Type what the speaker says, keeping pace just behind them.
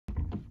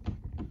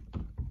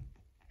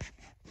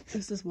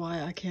This is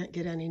why I can't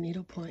get any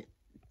needlepoint.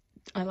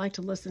 I like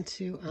to listen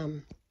to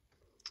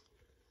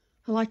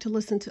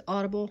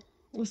Audible,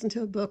 listen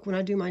to a book when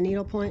I do my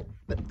needlepoint.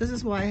 But this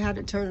is why I had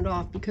to turn it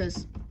off,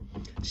 because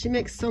she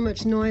makes so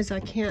much noise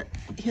I can't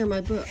hear my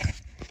book.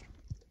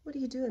 What are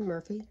you doing,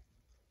 Murphy?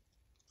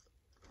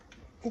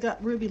 I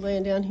got Ruby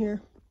laying down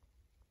here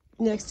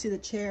next to the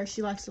chair.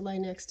 She likes to lay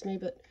next to me,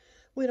 but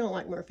we don't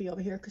like Murphy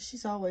over here because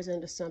she's always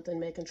into something,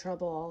 making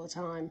trouble all the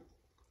time.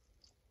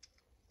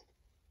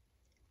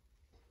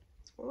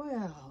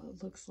 Well,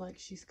 it looks like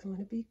she's going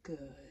to be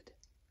good.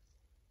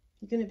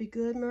 You going to be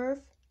good, Murph?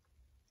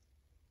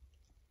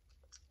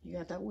 You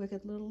got that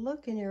wicked little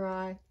look in your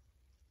eye.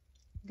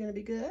 You going to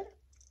be good?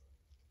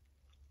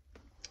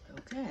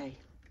 Okay.